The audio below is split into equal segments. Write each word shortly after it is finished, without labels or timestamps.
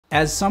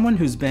As someone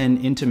who's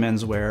been into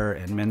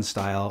menswear and men's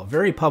style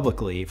very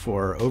publicly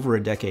for over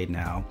a decade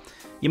now,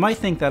 you might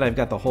think that I've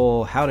got the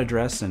whole how to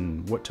dress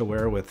and what to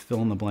wear with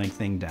fill in the blank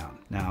thing down.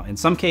 Now, in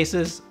some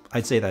cases,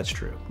 I'd say that's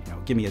true.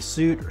 Give me a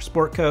suit or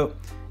sport coat,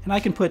 and I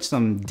can put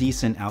some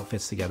decent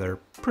outfits together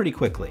pretty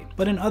quickly.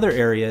 But in other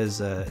areas,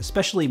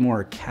 especially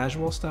more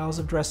casual styles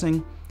of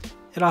dressing,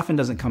 it often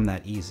doesn't come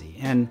that easy.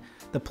 And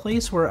the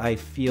place where I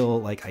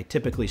feel like I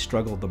typically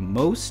struggle the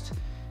most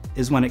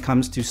is when it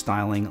comes to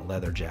styling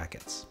leather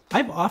jackets.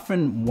 I've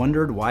often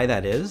wondered why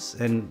that is,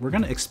 and we're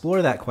gonna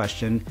explore that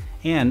question,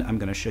 and I'm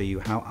gonna show you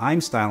how I'm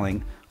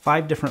styling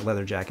 5 different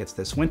leather jackets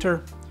this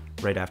winter,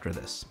 right after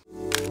this.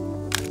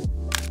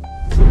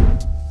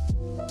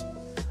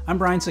 I'm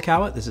Brian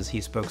Sakowat, this is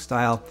He Spoke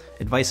Style,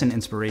 advice and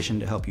inspiration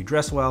to help you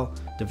dress well,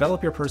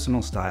 develop your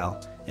personal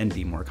style, and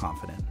be more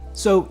confident.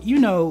 So you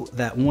know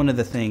that one of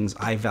the things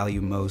I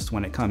value most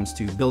when it comes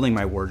to building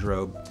my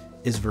wardrobe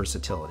is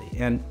versatility.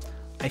 And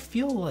I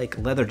feel like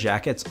leather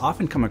jackets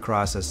often come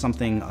across as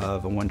something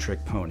of a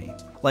one-trick pony.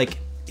 Like,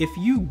 if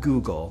you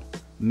Google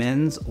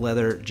men's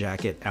leather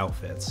jacket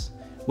outfits,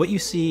 what you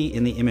see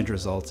in the image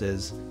results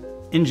is,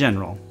 in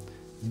general,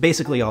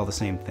 basically all the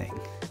same thing.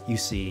 You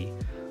see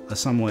a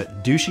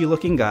somewhat douchey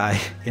looking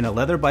guy in a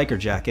leather biker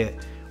jacket,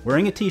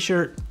 wearing a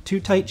t-shirt, 2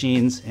 tight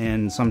jeans,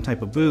 and some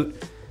type of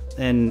boot,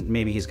 and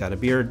maybe he's got a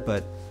beard,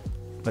 but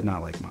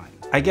not like mine.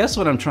 I guess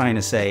what I'm trying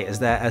to say is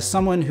that as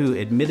someone who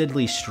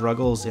admittedly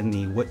struggles in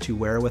the what to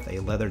wear with a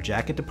leather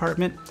jacket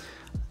department,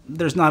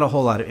 there's not a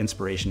whole lot of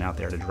inspiration out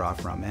there to draw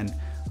from, and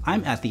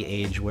I'm at the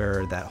age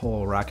where that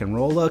whole rock and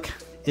roll look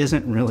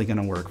isn't really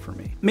gonna work for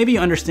me. Maybe you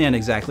understand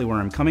exactly where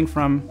I'm coming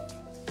from,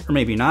 or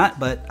maybe not,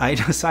 but I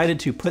decided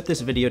to put this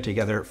video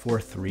together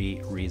for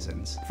 3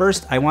 reasons.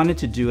 First, I wanted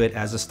to do it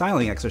as a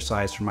styling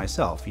exercise for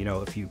myself.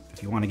 If you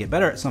want to get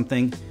better at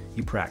something,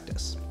 you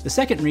practice. The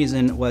second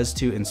reason was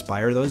to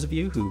inspire those of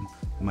you who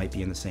might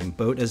be in the same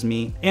boat as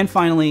me. And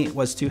finally,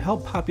 was to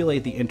help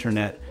populate the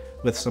internet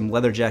with some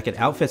leather jacket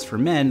outfits for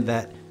men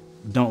that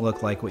don't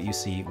look like what you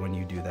see when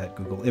you do that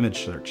Google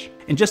image search.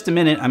 In just a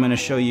minute, I'm gonna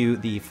show you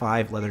the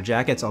 5 leather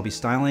jackets I'll be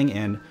styling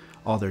and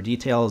all their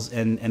details,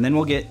 and then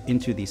we'll get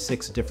into the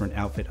 6 different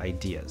outfit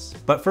ideas.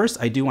 But first,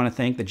 I do want to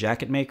thank the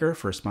jacket maker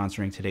for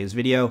sponsoring today's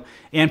video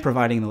and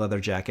providing the leather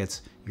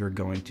jackets you're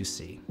going to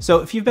see. So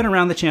if you've been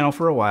around the channel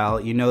for a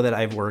while, you know that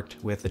I've worked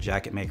with the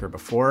jacket maker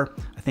before.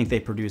 I think they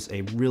produce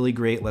a really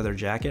great leather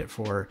jacket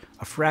for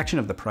a fraction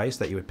of the price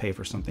that you would pay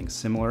for something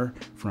similar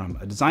from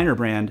a designer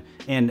brand,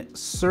 and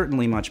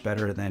certainly much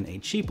better than a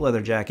cheap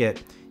leather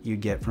jacket you'd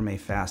get from a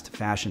fast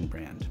fashion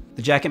brand.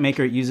 The jacket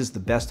maker uses the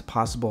best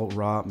possible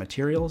raw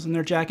materials in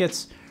their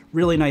jackets,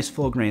 really nice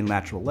full grain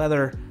lateral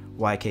leather,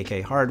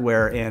 YKK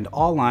hardware, and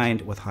all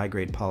lined with high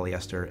grade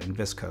polyester and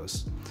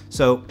viscose.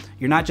 So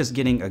you're not just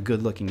getting a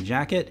good looking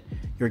jacket,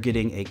 you're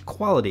getting a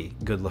quality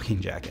good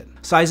looking jacket.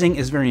 Sizing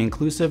is very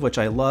inclusive, which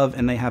I love,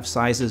 and they have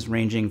sizes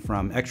ranging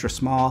from extra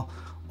small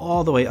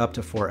all the way up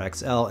to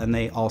 4XL, and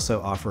they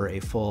also offer a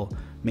full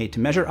made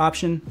to measure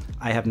option.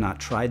 I have not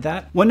tried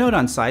that. One note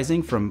on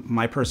sizing from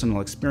my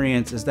personal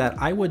experience is that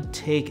I would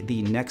take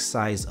the next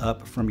size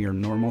up from your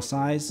normal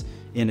size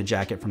in a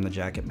jacket from the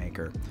jacket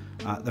maker.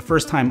 The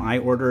first time I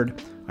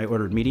ordered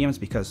mediums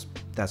because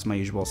that's my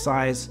usual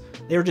size.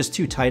 They were just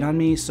too tight on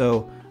me,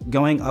 so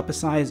going up a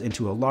size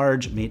into a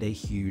large made a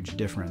huge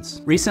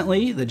difference.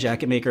 Recently, the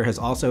jacket maker has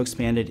also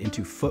expanded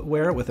into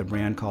footwear with a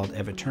brand called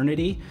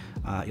Eviternity.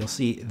 You'll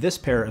see this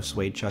pair of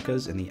suede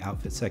chukkas in the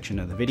outfit section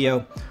of the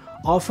video.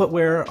 All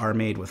footwear are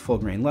made with full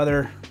grain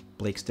leather,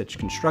 Blake stitch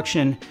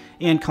construction,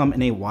 and come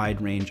in a wide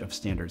range of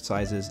standard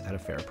sizes at a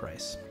fair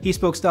price. He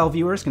Spoke Style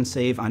viewers can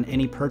save on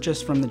any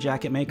purchase from the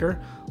jacket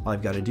maker. All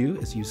I've got to do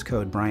is use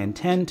code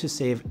Brian10 to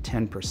save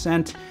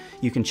 10%.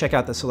 You can check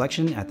out the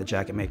selection at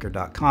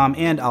thejacketmaker.com,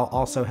 and I'll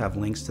also have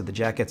links to the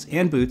jackets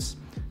and boots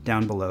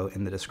down below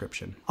in the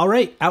description. All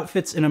right,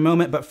 outfits in a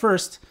moment, but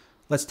first,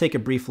 let's take a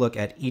brief look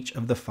at each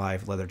of the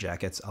 5 leather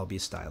jackets I'll be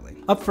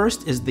styling. Up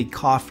first is the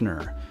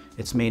Kaufner.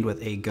 It's made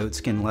with a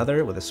goatskin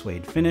leather with a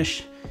suede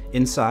finish.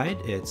 Inside,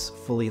 it's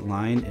fully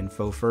lined in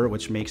faux fur,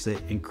 which makes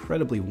it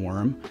incredibly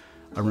warm.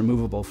 A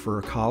removable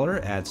fur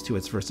collar adds to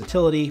its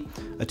versatility,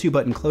 a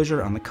 2-button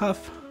closure on the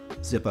cuff,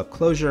 zip-up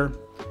closure,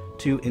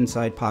 2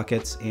 inside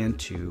pockets, and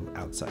 2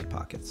 outside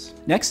pockets.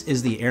 Next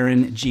is the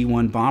Aran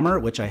G1 Bomber,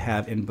 which I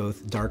have in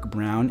both dark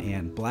brown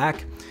and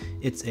black.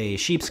 It's a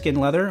sheepskin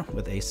leather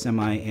with a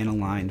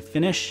semi-aniline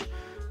finish.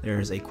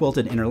 There's a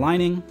quilted inner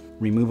lining,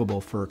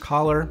 removable fur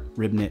collar,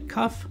 rib knit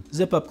cuff,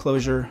 zip-up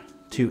closure,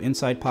 2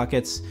 inside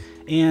pockets,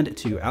 and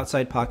 2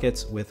 outside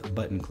pockets with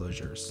button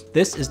closures.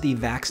 This is the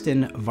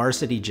Vaxton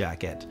Varsity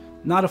Jacket.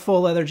 Not a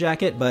full leather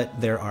jacket, but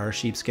there are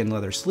sheepskin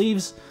leather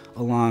sleeves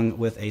along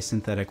with a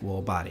synthetic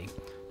wool body.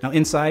 Now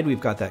inside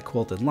we've got that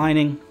quilted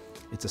lining.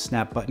 It's a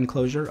snap button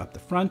closure up the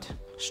front,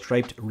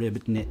 striped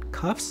rib knit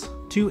cuffs,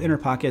 2 inner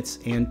pockets,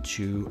 and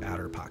 2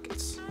 outer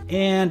pockets.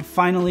 And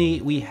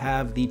finally, we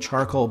have the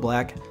charcoal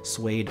black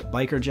suede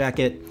biker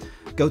jacket,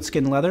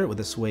 goatskin leather with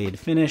a suede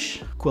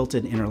finish,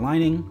 quilted inner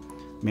lining,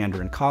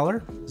 mandarin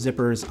collar,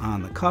 zippers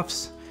on the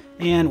cuffs,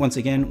 And once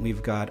again,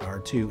 we've got our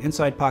 2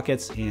 inside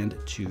pockets and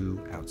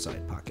 2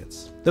 outside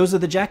pockets. Those are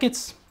the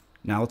jackets.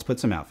 Now let's put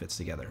some outfits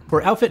together.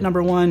 For outfit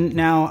number 1,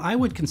 now I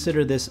would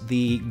consider this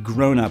the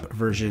grown-up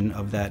version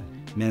of that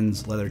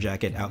men's leather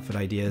jacket outfit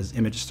ideas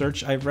image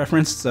search I've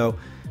referenced. So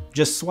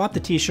just swap the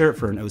t-shirt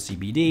for an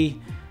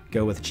OCBD,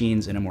 go with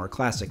jeans in a more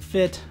classic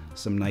fit,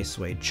 some nice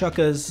suede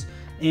chukkas,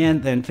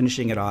 and then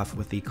finishing it off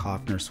with the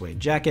Kaufner suede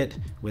jacket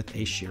with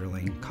a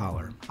shearling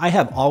collar. I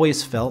have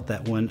always felt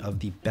that one of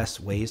the best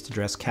ways to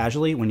dress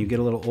casually when you get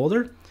a little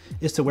older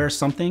is to wear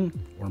something,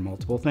 or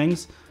multiple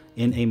things,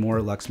 in a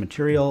more luxe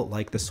material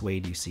like the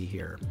suede you see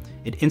here.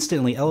 It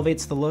instantly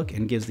elevates the look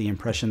and gives the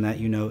impression that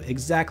you know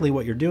exactly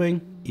what you're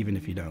doing, even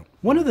if you don't.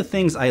 One of the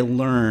things I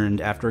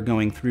learned after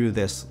going through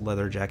this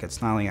leather jacket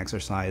styling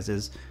exercise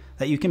is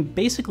that you can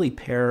basically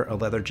pair a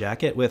leather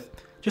jacket with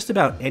just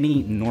about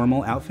any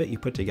normal outfit you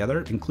put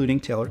together, including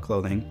tailored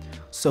clothing,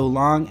 so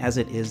long as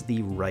it is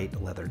the right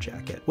leather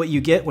jacket. What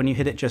you get when you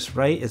hit it just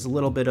right is a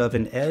little bit of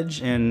an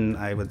edge and,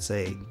 I would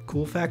say,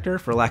 cool factor,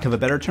 for lack of a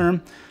better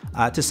term,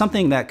 to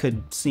something that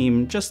could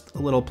seem just a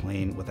little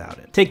plain without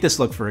it. Take this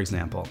look, for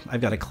example. I've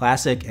got a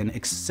classic and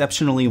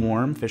exceptionally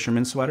warm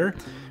fisherman sweater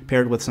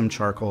paired with some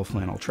charcoal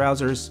flannel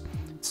trousers.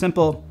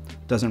 Simple,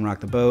 doesn't rock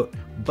the boat,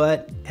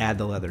 but add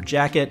the leather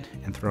jacket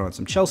and throw on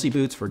some Chelsea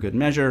boots for good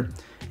measure,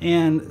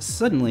 and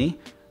suddenly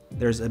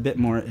there's a bit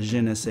more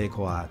je ne sais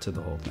quoi to the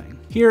whole thing.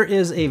 Here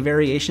is a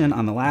variation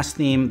on the last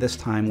theme, this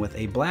time with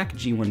a black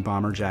G1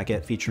 bomber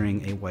jacket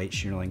featuring a white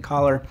shearling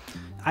collar.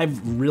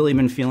 I've really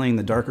been feeling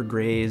the darker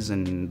grays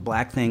and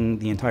black thing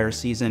the entire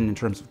season in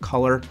terms of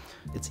color.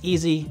 It's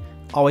easy,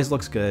 always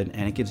looks good,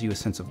 and it gives you a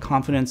sense of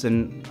confidence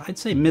and I'd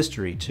say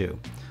mystery too.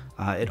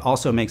 It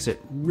also makes it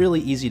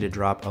really easy to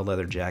drop a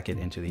leather jacket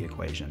into the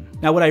equation.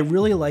 Now, what I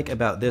really like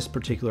about this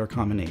particular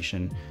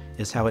combination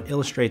is how it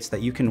illustrates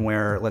that you can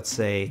wear, let's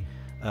say,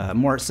 a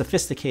more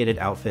sophisticated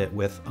outfit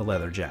with a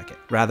leather jacket.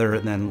 Rather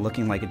than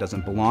looking like it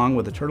doesn't belong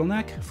with a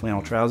turtleneck,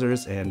 flannel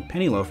trousers, and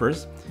penny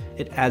loafers,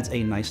 it adds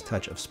a nice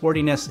touch of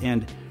sportiness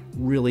and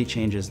really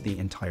changes the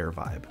entire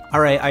vibe.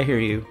 All right, I hear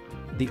you.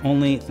 The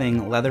only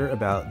thing leather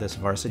about this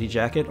varsity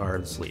jacket are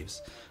the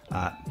sleeves.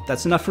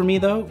 That's enough for me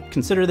though.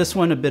 Consider this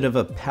one a bit of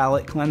a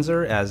palette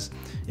cleanser, as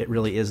it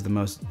really is the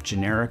most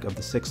generic of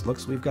the 6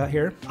 looks we've got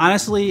here.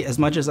 Honestly, as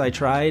much as I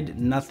tried,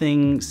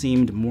 nothing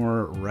seemed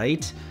more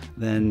right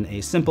than a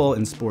simple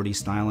and sporty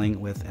styling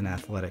with an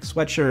athletic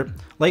sweatshirt,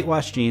 light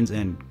wash jeans,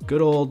 and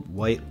good old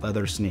white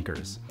leather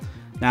sneakers.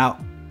 Now,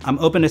 I'm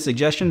open to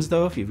suggestions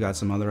though. If you've got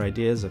some other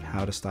ideas of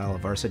how to style a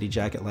varsity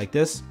jacket like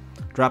this,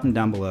 drop them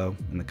down below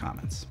in the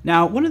comments.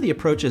 Now, one of the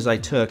approaches I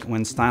took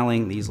when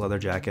styling these leather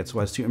jackets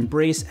was to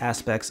embrace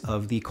aspects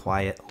of the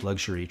quiet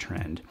luxury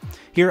trend.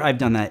 Here I've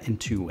done that in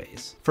 2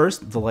 ways.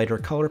 First, the lighter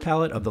color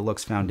palette of the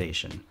Looks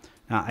foundation.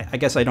 Now, I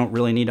guess I don't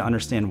really need to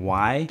understand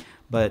why,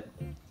 but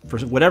for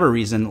whatever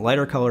reason,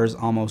 lighter colors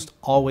almost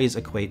always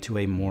equate to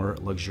a more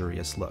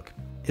luxurious look.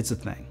 It's a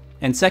thing.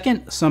 And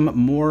second, some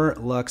more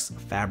luxe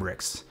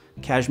fabrics.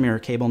 Cashmere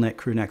cable knit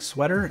crew neck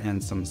sweater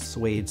and some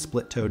suede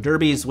split toe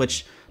derbies,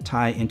 which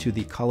tie into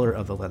the color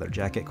of the leather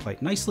jacket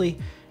quite nicely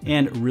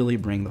and really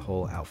bring the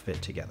whole outfit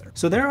together.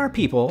 So there are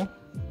people,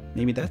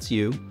 maybe that's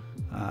you,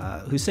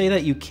 who say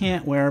that you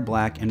can't wear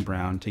black and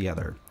brown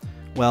together.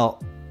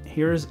 Well,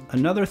 here's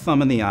another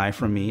thumb in the eye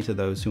from me to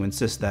those who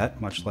insist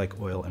that, much like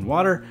oil and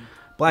water,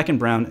 black and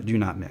brown do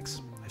not mix.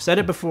 I've said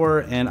it before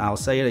and I'll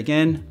say it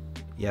again,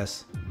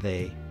 yes,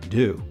 they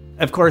do.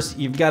 Of course,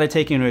 you've got to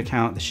take into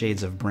account the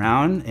shades of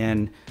brown,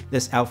 and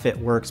this outfit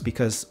works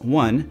because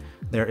 1,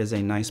 there is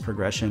a nice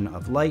progression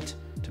of light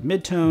to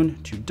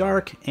mid-tone to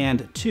dark,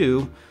 and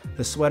 2,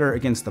 the sweater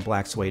against the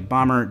black suede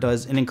bomber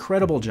does an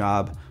incredible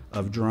job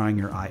of drawing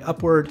your eye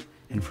upward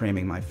and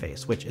framing my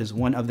face, which is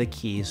one of the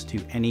keys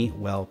to any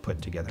well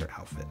put together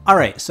outfit. All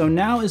right, so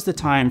now is the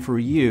time for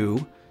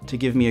you to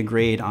give me a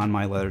grade on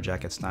my leather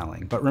jacket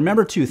styling. But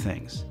remember 2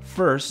 things.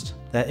 First,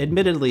 that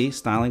admittedly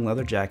styling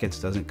leather jackets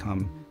doesn't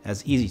come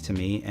as easy to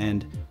me,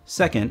 and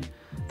second,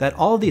 that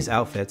all of these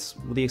outfits,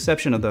 with the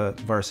exception of the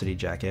varsity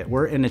jacket,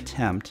 were an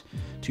attempt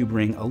to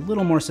bring a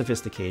little more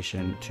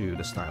sophistication to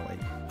the styling.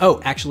 Oh,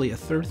 actually, a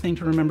third thing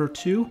to remember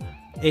too,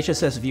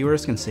 HSS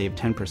viewers can save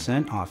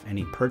 10% off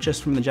any purchase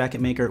from the jacket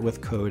maker with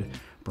code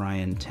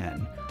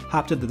Brian10.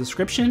 Hop to the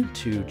description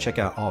to check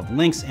out all of the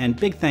links, and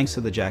big thanks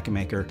to the jacket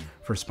maker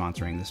for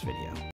sponsoring this video.